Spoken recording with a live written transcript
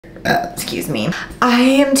excuse me. I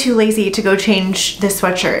am too lazy to go change this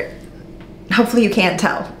sweatshirt. Hopefully you can't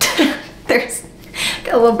tell. There's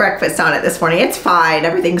got a little breakfast on it this morning. It's fine,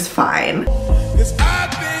 everything's fine.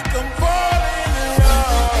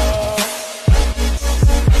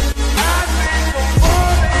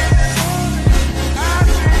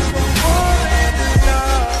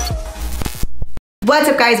 What's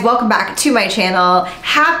up guys, welcome back to my channel.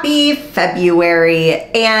 Happy February,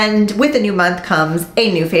 and with the new month comes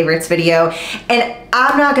a new favorites video. And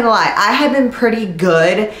I'm not gonna lie, I have been pretty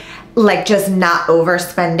good, like just not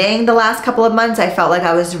overspending the last couple of months. I felt like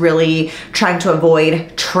I was really trying to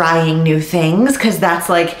avoid trying new things because that's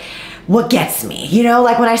like what gets me, you know?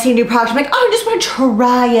 Like when I see a new product, I'm like, oh, I just wanna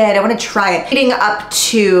try it. I wanna try it. Leading up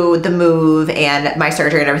to the move and my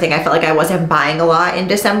surgery and everything, I felt like I wasn't buying a lot in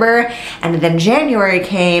December. And then January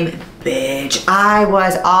came, bitch, I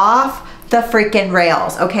was off the freaking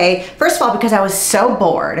rails, okay? First of all, because I was so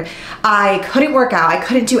bored. I couldn't work out, I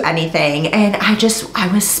couldn't do anything, and I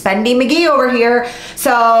was spending McGee over here.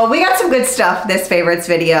 So we got some good stuff this favorites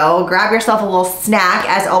video. Grab yourself a little snack.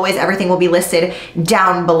 As always, everything will be listed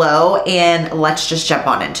down below, and let's just jump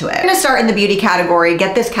on into it. I'm gonna start in the beauty category,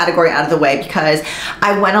 get this category out of the way because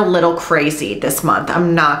I went a little crazy this month,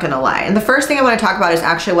 I'm not gonna lie. And the first thing I wanna talk about is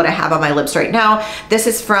actually what I have on my lips right now. This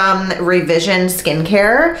is from Revision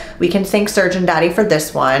Skincare. We can thank Surgeon Daddy for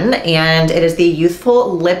this one, and it is the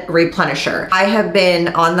Youthful Lip Replenisher. I have been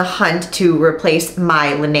on the hunt to replace my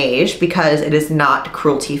Laneige because it is not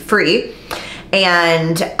cruelty free,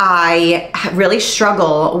 and I really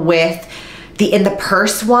struggle with the in the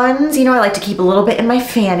purse ones. You know, I like to keep a little bit in my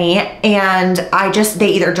fanny, and they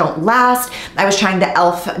either don't last. I was trying the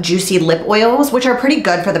e.l.f. Juicy Lip Oils, which are pretty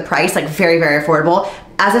good for the price, like very, very affordable.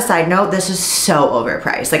 As a side note, this is so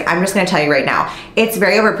overpriced. Like, I'm just gonna tell you right now, it's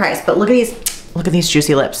very overpriced, but look at these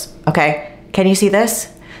juicy lips, okay? Can you see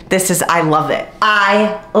this? I love it.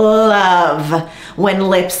 I love when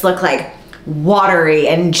lips look like watery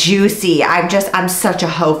and juicy. I'm such a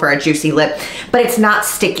hoe for a juicy lip, but it's not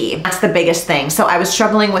sticky. That's the biggest thing. So I was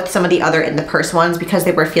struggling with some of the other in the purse ones because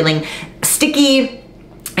they were feeling sticky.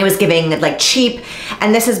 It was giving like cheap,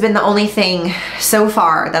 and this has been the only thing so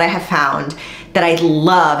far that I have found that I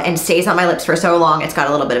love and stays on my lips for so long. It's got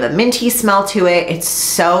a little bit of a minty smell to it. It's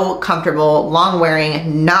so comfortable, long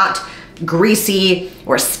wearing, not greasy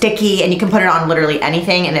or sticky, and you can put it on literally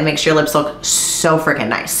anything and it makes your lips look so freaking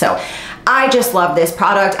nice. So I just love this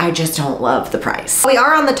product. I just don't love the price. We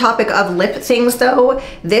are on the topic of lip things though.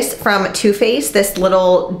 This from Too Faced, this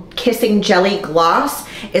little kissing jelly gloss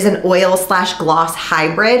is an oil / gloss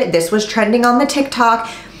hybrid. This was trending on the TikTok.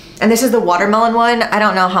 And this is the watermelon one. I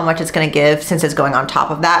don't know how much it's gonna give since it's going on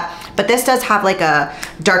top of that, but this does have like a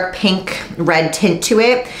dark pink red tint to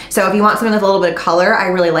it. So if you want something with a little bit of color, I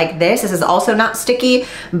really like this. This is also not sticky,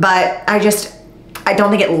 but I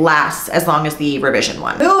don't think it lasts as long as the Revision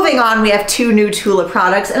one. Moving on, we have two new Tula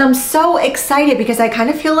products, and I'm so excited because I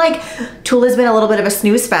kind of feel like Tula's been a little bit of a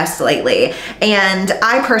snooze fest lately, and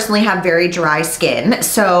I personally have very dry skin.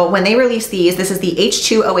 So when they released these, this is the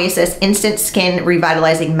H2oasis Instant Skin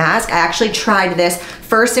Revitalizing Mask. I actually tried this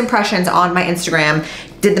first impressions on my Instagram,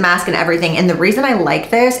 did the mask and everything, and the reason I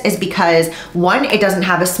like this is because one, it doesn't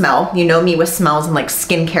have a smell. You know me with smells and like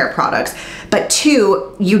skincare products. But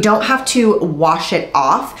two, you don't have to wash it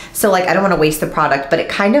off. So like, I don't wanna waste the product, but it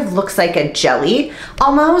kind of looks like a jelly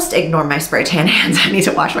almost. Ignore my spray tan hands. I need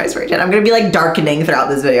to wash my spray tan. I'm gonna be like darkening throughout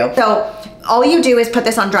this video. So all you do is put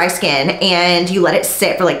this on dry skin and you let it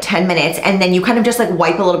sit for like 10 minutes, and then you kind of just like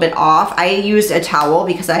wipe a little bit off. I used a towel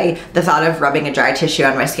because the thought of rubbing a dry tissue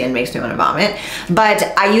on my skin makes me want to vomit.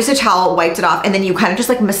 But I used a towel, wiped it off, and then you kind of just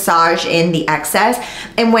like massage in the excess.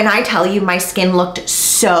 And when I tell you, my skin looked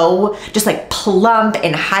so just like plump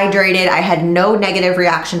and hydrated. I had no negative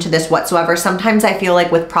reaction to this whatsoever. Sometimes I feel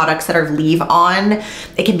like with products that are leave-on,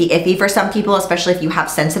 it can be iffy for some people, especially if you have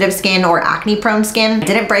sensitive skin or acne-prone skin. I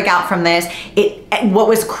didn't break out from this. What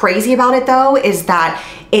was crazy about it though is that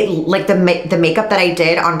it, like the makeup that I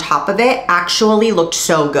did on top of it actually looked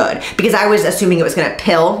so good, because I was assuming it was gonna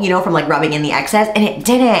pill, you know, from like rubbing in the excess, and it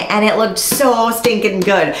didn't, and it looked so stinking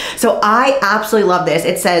good. So I absolutely love this.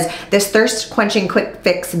 It says, this thirst quenching quick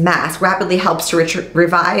fix mask rapidly helps to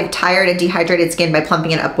revive tired and dehydrated skin by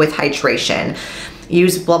plumping it up with hydration.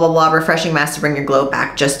 Use blah, blah, blah refreshing mask to bring your glow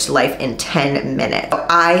back just to life in 10 minutes.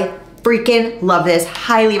 I freaking love this.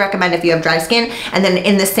 Highly recommend if you have dry skin. And then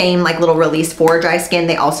in the same like little release for dry skin,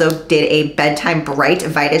 they also did a bedtime bright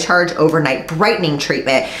VitaCharge overnight brightening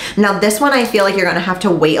treatment. Now this one I feel like you're gonna have to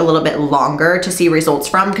wait a little bit longer to see results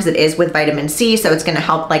from, because it is with vitamin C, so it's gonna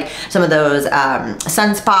help like some of those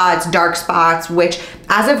sunspots, dark spots, which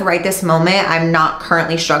as of right this moment, I'm not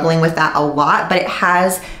currently struggling with that a lot, but it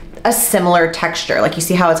has a similar texture. Like you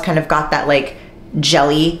see how it's kind of got that like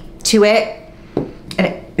jelly to it.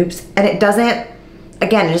 And it doesn't,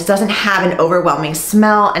 again, it just doesn't have an overwhelming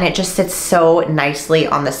smell, and it just sits so nicely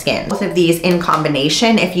on the skin. Both of these in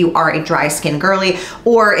combination, if you are a dry skin girly,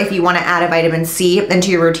 or if you want to add a vitamin C into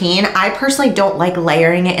your routine. I personally don't like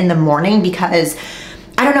layering it in the morning because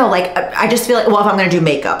I don't know, like I just feel like, well, if I'm gonna do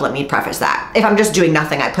makeup, let me preface that. If I'm just doing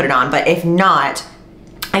nothing, I put it on, but if not,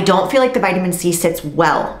 I don't feel like the vitamin C sits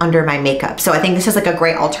well under my makeup. So I think this is like a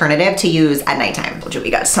great alternative to use at nighttime. We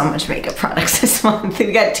got so much makeup products this month.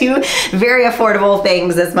 We got two very affordable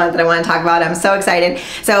things this month that I want to talk about. I'm so excited.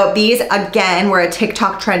 So these, again, were a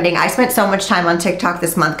TikTok trending. I spent so much time on TikTok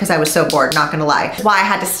this month because I was so bored, not gonna lie. That's why I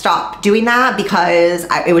had to stop doing that, because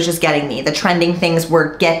it was just getting me. The trending things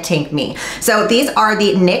were getting me. So these are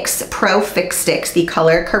the NYX Pro Fix Sticks, the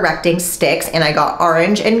color correcting sticks, and I got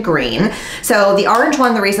orange and green. So the orange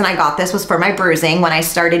one, the reason I got this was for my bruising. When I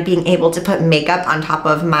started being able to put makeup on top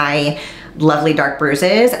of my lovely dark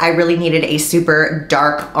bruises, I really needed a super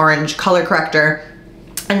dark orange color corrector.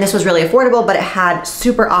 And this was really affordable, but it had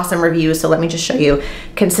super awesome reviews. So let me just show you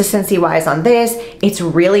consistency wise on this. It's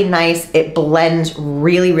really nice. It blends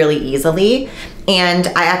really, really easily. And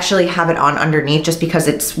I actually have it on underneath just because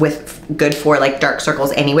it's good for like dark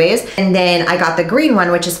circles anyways. And then I got the green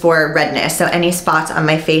one, which is for redness. So any spots on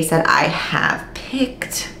my face that I have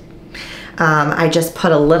picked, I just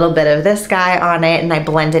put a little bit of this guy on it and I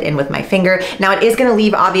blend it in with my finger. Now it is gonna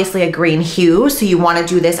leave obviously a green hue, so you wanna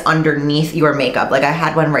do this underneath your makeup. Like I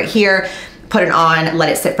had one right here, put it on, let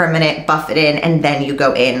it sit for a minute, buff it in, and then you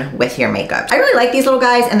go in with your makeup. I really like these little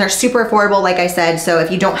guys, and they're super affordable, like I said, so if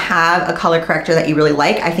you don't have a color corrector that you really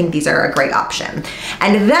like, I think these are a great option.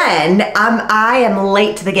 And then, I am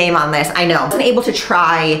late to the game on this, I know. I wasn't able to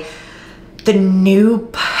try the new,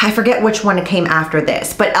 I forget which one came after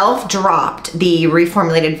this, but e.l.f. dropped the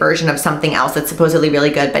reformulated version of something else that's supposedly really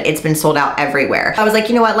good, but it's been sold out everywhere. I was like,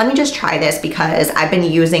 you know what, let me just try this, because I've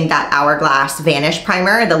been using that Hourglass Vanish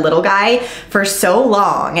Primer, the little guy, for so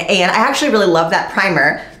long, and I actually really love that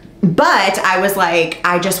primer, but I was like,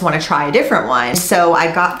 I just wanna try a different one. So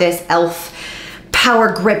I got this e.l.f.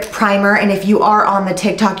 Power Grip Primer, and if you are on the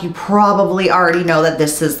TikTok, you probably already know that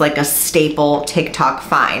this is like a staple TikTok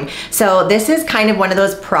find. So this is kind of one of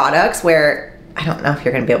those products where, I don't know if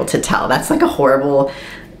you're gonna be able to tell, that's like a horrible,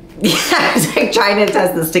 yeah, I was like trying to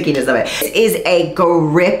test the stickiness of it. This is a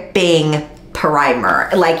gripping primer.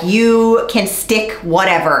 Like you can stick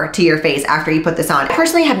whatever to your face after you put this on. I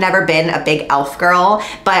personally have never been a big e.l.f. girl,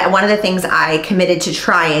 but one of the things I committed to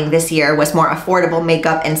trying this year was more affordable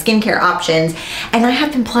makeup and skincare options, and I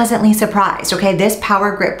have been pleasantly surprised, okay? This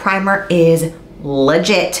Power Grip Primer is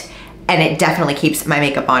legit, and it definitely keeps my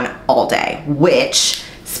makeup on all day, which,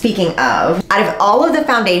 speaking of, out of all of the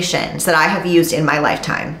foundations that I have used in my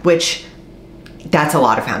lifetime, which that's a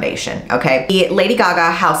lot of foundation, okay? The Lady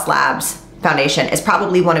Gaga House Labs foundation is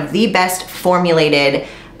probably one of the best formulated,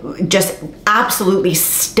 just absolutely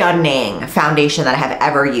stunning foundation that I have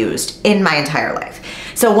ever used in my entire life.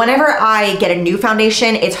 So whenever I get a new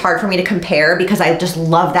foundation, it's hard for me to compare because I just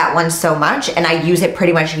love that one so much, and I use it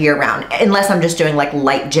pretty much year round, unless I'm just doing like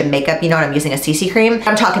light gym makeup, you know, and I'm using a CC cream.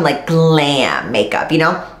 I'm talking like glam makeup, you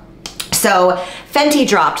know? So Fenty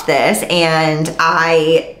dropped this, and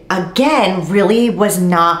I, again, really was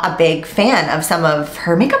not a big fan of some of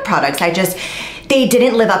her makeup products. They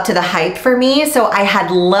didn't live up to the hype for me, so I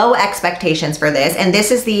had low expectations for this. And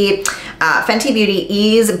this is the Fenty Beauty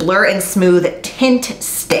Ease Blur and Smooth Tint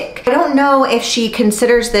Stick. I don't know if she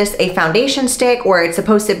considers this a foundation stick or it's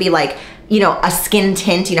supposed to be like, you know, a skin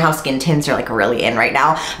tint. You know how skin tints are like really in right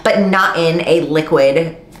now, but not in a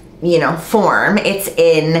liquid, you know, form. It's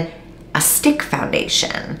in a stick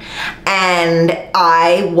foundation. And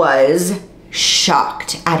I was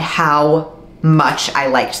shocked at how much I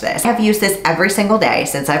liked this. I've used this every single day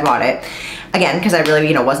since I bought it. Again, because I really,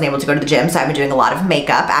 you know, wasn't able to go to the gym, so I've been doing a lot of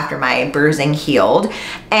makeup after my bruising healed.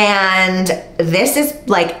 And this is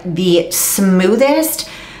like the smoothest,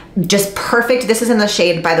 Just perfect. This is in the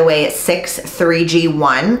shade, by the way,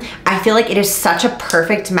 63G1. I feel like it is such a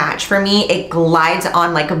perfect match for me. It glides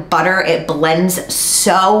on like butter. It blends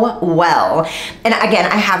so well. And again,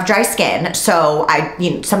 I have dry skin, so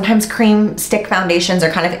sometimes cream stick foundations are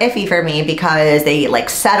kind of iffy for me because they like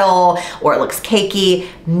settle or it looks cakey.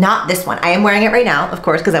 Not this one. I am wearing it right now, of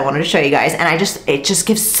course, because I wanted to show you guys, and it just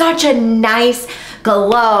gives such a nice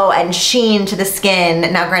glow and sheen to the skin.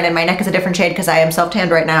 Now granted, my neck is a different shade because I am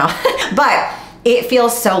self-tanned right now, but it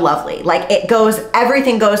feels so lovely. Like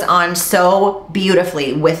everything goes on so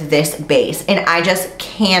beautifully with this base, and I just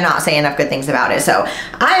cannot say enough good things about it. So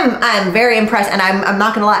I'm very impressed, and I'm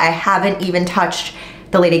not gonna lie, I haven't even touched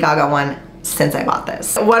the Lady Gaga one since I bought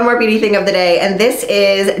this. One more beauty thing of the day, and this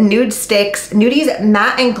is Nudi's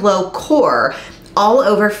Matte and Glow Core all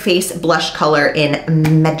over face blush color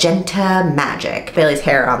in Magenta Magic. Bailey's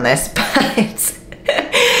hair on this, but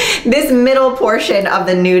this middle portion of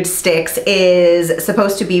the nude sticks is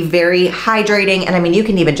supposed to be very hydrating, and I mean, you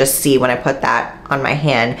can even just see when I put that on my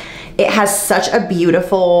hand. It has such a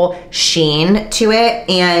beautiful sheen to it,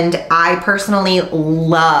 and I personally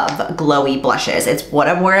love glowy blushes. It's what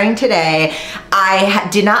I'm wearing today. I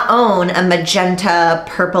did not own a magenta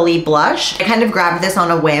purpley blush. I kind of grabbed this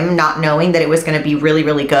on a whim, not knowing that it was gonna be really,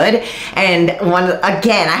 really good. And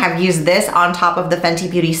again, I have used this on top of the Fenty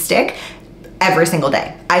Beauty stick every single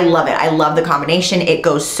day. I love it. I love the combination. It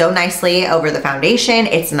goes so nicely over the foundation.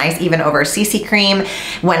 It's nice even over CC cream.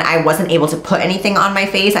 When I wasn't able to put anything on my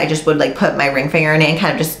face, I just would like put my ring finger in it and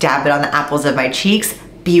kind of just dab it on the apples of my cheeks.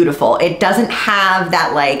 Beautiful. It doesn't have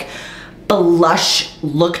that like blush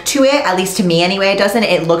look to it, at least to me anyway, it doesn't.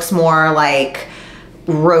 It looks more like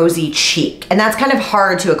rosy cheek, and that's kind of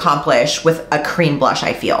hard to accomplish with a cream blush,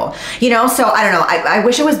 I feel, you know? So I don't know, I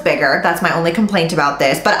wish it was bigger. That's my only complaint about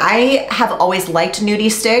this, but I have always liked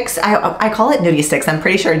nudie sticks. I call it nudie sticks. I'm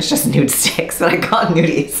pretty sure it's just nude sticks, but I call it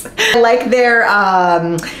nudies. I like their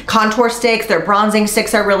contour sticks. Their bronzing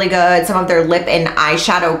sticks are really good. Some of their lip and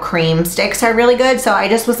eyeshadow cream sticks are really good. So I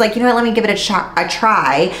just was like, you know what, let me give it a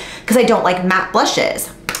try, because I don't like matte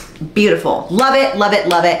blushes. Beautiful. Love it, love it,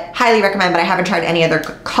 love it. Highly recommend, but I haven't tried any other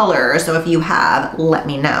colors, so if you have, let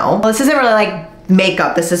me know. Well, this isn't really like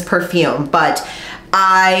makeup, this is perfume, but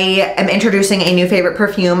I am introducing a new favorite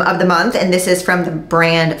perfume of the month, and this is from the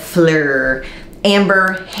brand Fleur,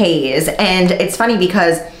 Amber Haze. And it's funny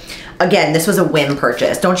because, again, this was a whim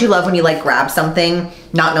purchase. Don't you love when you like grab something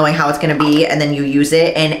not knowing how it's gonna be and then you use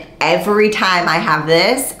it? And every time I have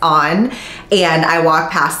this on and I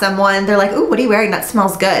walk past someone, they're like, ooh, what are you wearing? That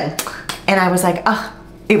smells good. And I was like, oh,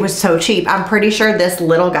 it was so cheap. I'm pretty sure this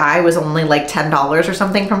little guy was only like $10 or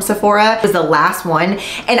something from Sephora. It was the last one.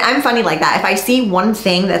 And I'm funny like that. If I see one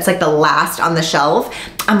thing that's like the last on the shelf,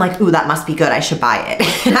 I'm like, ooh, that must be good. I should buy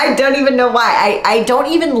it. And I don't even know why. I don't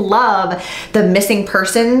even love the Missing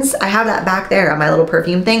Persons. I have that back there on my little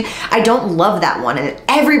perfume thing. I don't love that one. And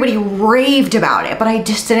everybody raved about it, but I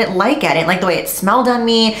just didn't like it. I didn't like the way it smelled on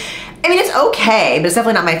me. I mean, it's okay, but it's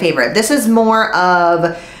definitely not my favorite. This is more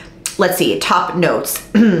of, let's see, top notes.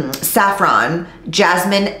 Saffron,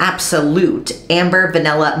 jasmine absolute, amber,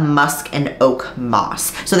 vanilla, musk, and oak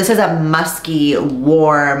moss. So this is a musky,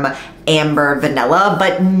 warm, amber vanilla,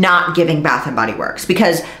 but not giving Bath & Body Works,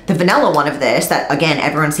 because the vanilla one of this, that again,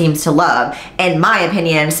 everyone seems to love, in my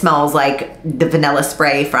opinion, smells like the vanilla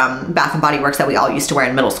spray from Bath & Body Works that we all used to wear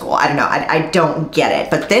in middle school. I don't know, I don't get it.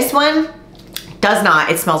 But this one does not.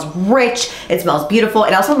 It smells rich, it smells beautiful.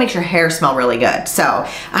 It also makes your hair smell really good. So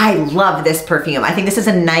I love this perfume. I think this is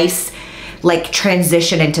a nice like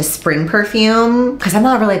transition into spring perfume, because I'm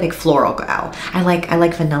not really a big floral gal. I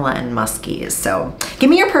like vanilla and muskies. So give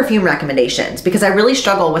me your perfume recommendations, because I really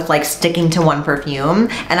struggle with like sticking to one perfume,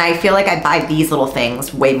 and I feel like I buy these little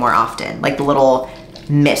things way more often, like the little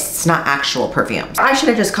mists, not actual perfumes. I should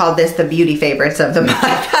have just called this the beauty favorites of the month.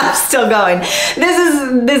 I'm still going.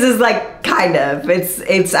 This is like kind of,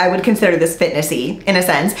 it's I would consider this fitnessy in a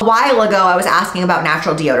sense. A while ago I was asking about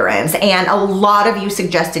natural deodorants, and a lot of you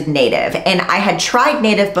suggested Native, and I had tried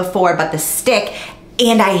Native before, but the stick,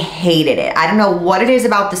 and I hated it. I don't know what it is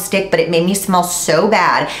about the stick, but it made me smell so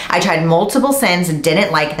bad. I tried multiple scents and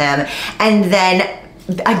didn't like them, and then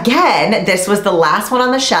again, this was the last one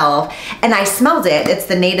on the shelf, and I smelled it. It's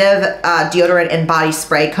the Native deodorant and body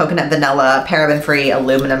spray, coconut vanilla, paraben free,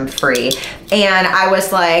 aluminum free. And I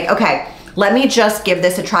was like, okay, let me just give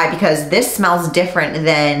this a try, because this smells different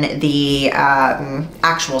than the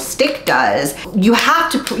actual stick does. You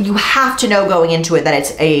have to know going into it that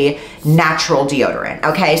it's a natural deodorant,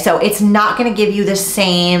 okay? So it's not gonna give you the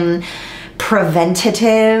same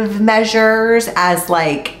preventative measures as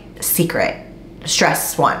like Secret.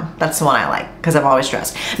 stress one. That's the one I like because I'm always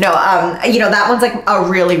stressed. No, you know, that one's like a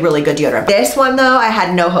really, really good deodorant. This one though, I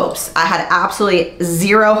had no hopes. I had absolutely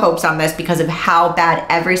zero hopes on this because of how bad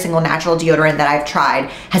every single natural deodorant that I've tried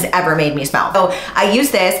has ever made me smell. So I use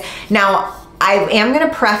this. Now, I am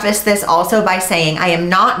gonna preface this also by saying I am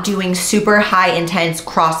not doing super high intense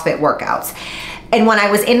CrossFit workouts. And when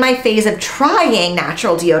I was in my phase of trying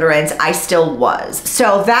natural deodorants, I still was.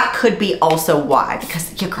 So that could be also why,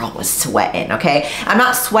 because your girl was sweating, okay? I'm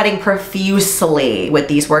not sweating profusely with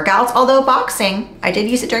these workouts, although boxing, I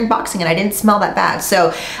did use it during boxing and I didn't smell that bad.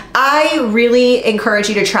 So I really encourage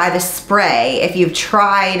you to try the spray if you've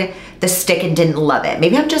tried the stick and didn't love it.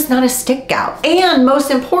 Maybe I'm just not a stick gal. And most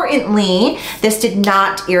importantly, this did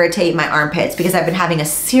not irritate my armpits because I've been having a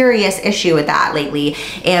serious issue with that lately.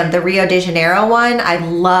 And the Rio de Janeiro one, I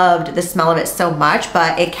loved the smell of it so much,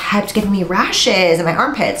 but it kept giving me rashes in my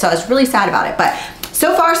armpits. So I was really sad about it. But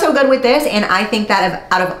so far so good with this, and I think that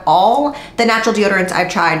out of all the natural deodorants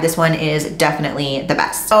I've tried, this one is definitely the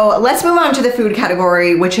best. So let's move on to the food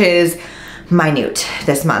category, which is minute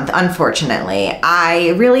this month, unfortunately. I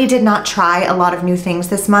really did not try a lot of new things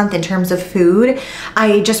this month in terms of food.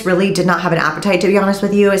 I just really did not have an appetite, to be honest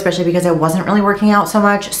with you, especially because I wasn't really working out so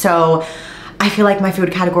much. So I feel like my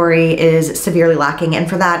food category is severely lacking, and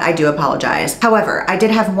for that I do apologize. However, I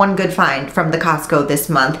did have one good find from the Costco this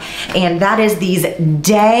month, and that is these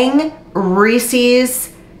dang Reese's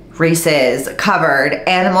covered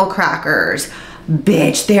animal crackers.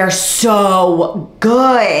 Bitch, they are so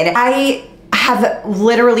good. I have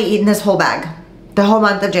literally eaten this whole bag the whole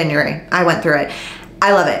month of January. I went through it.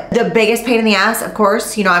 I love it. The biggest pain in the ass, of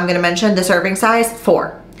course, you know, I'm gonna mention the serving size,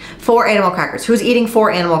 4 animal crackers. Who's eating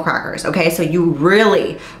 4 animal crackers? Okay, so you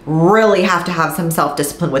really, really have to have some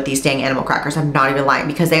self-discipline with these dang animal crackers. I'm not even lying,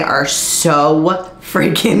 because they are so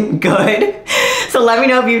freaking good. So let me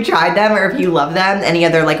know if you tried them or if you love them, any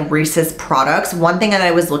other like Reese's products. One thing that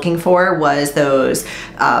I was looking for was those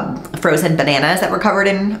frozen bananas that were covered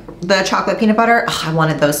in the chocolate peanut butter. Ugh, I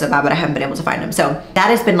wanted those so bad, but I haven't been able to find them. So that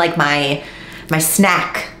has been like my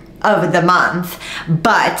snack of the month,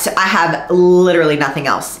 but I have literally nothing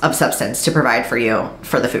else of substance to provide for you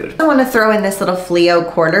for the food. I want to throw in this little Fleo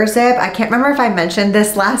quarter zip. I can't remember if I mentioned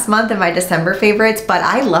this last month in my December favorites, but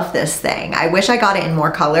I love this thing. I wish I got it in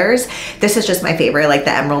more colors. This is just my favorite, like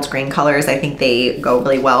the emerald green colors. I think they go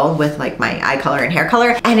really well with like my eye color and hair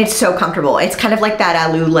color, and it's so comfortable. It's kind of like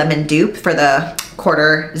that Lululemon dupe for the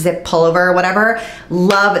quarter zip pullover or whatever.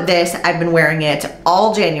 Love this. I've been wearing it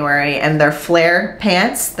all January, and their flare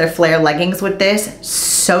pants, their flare leggings with this,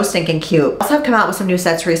 so stinking cute. Also, I've come out with some new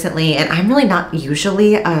sets recently, and I'm really not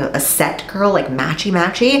usually a set girl, like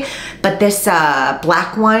matchy, but this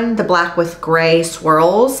black one, the black with gray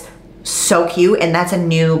swirls, so cute. And that's a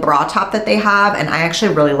new bra top that they have, and I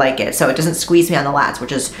actually really like it, so it doesn't squeeze me on the lats,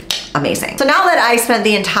 which is amazing. So now that I spent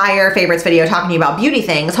the entire favorites video talking to you about beauty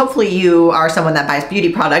things, hopefully you are someone that buys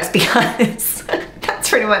beauty products, because that's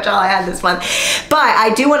pretty much all I had this month. But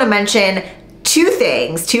I do want to mention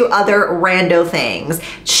two other rando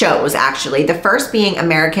shows actually. The first being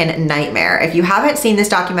American Nightmare. If you haven't seen this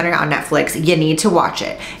documentary on Netflix, you need to watch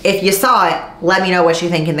it. If you saw it, let me know what you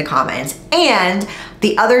think in the comments. And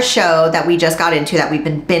the other show that we just got into that we've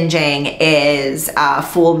been binging is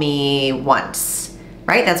Fool Me Once.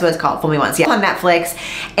 Right? That's what it's called, Fool Me Once. Yeah, on Netflix.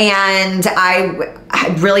 And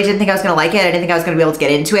I really didn't think I was gonna like it. I didn't think I was gonna be able to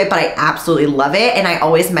get into it, but I absolutely love it. And I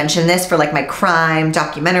always mention this for like my crime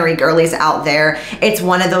documentary girlies out there. It's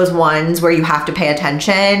one of those ones where you have to pay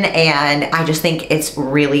attention, and I just think it's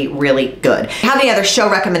really, really good. If you have any other show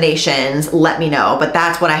recommendations, let me know, but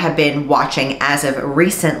that's what I have been watching as of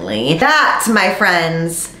recently. That, my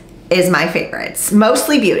friends, is my favorites,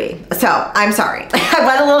 mostly beauty. So I'm sorry, I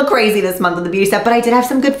went a little crazy this month with the beauty stuff, but I did have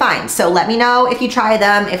some good finds. So let me know if you try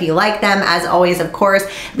them, if you like them. As always, of course,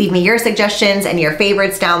 leave me your suggestions and your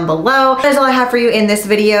favorites down below. That's all I have for you in this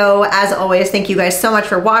video. As always, thank you guys so much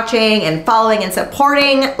for watching and following and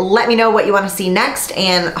supporting. Let me know what you want to see next,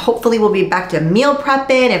 and hopefully we'll be back to meal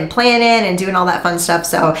prepping and planning and doing all that fun stuff.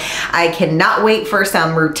 So I cannot wait for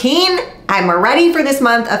some routine. I'm ready for this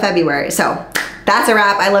month of February. So that's a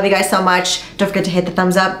wrap. I love you guys so much. Don't forget to hit the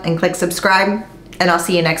thumbs up and click subscribe, and I'll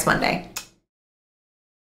see you next Monday.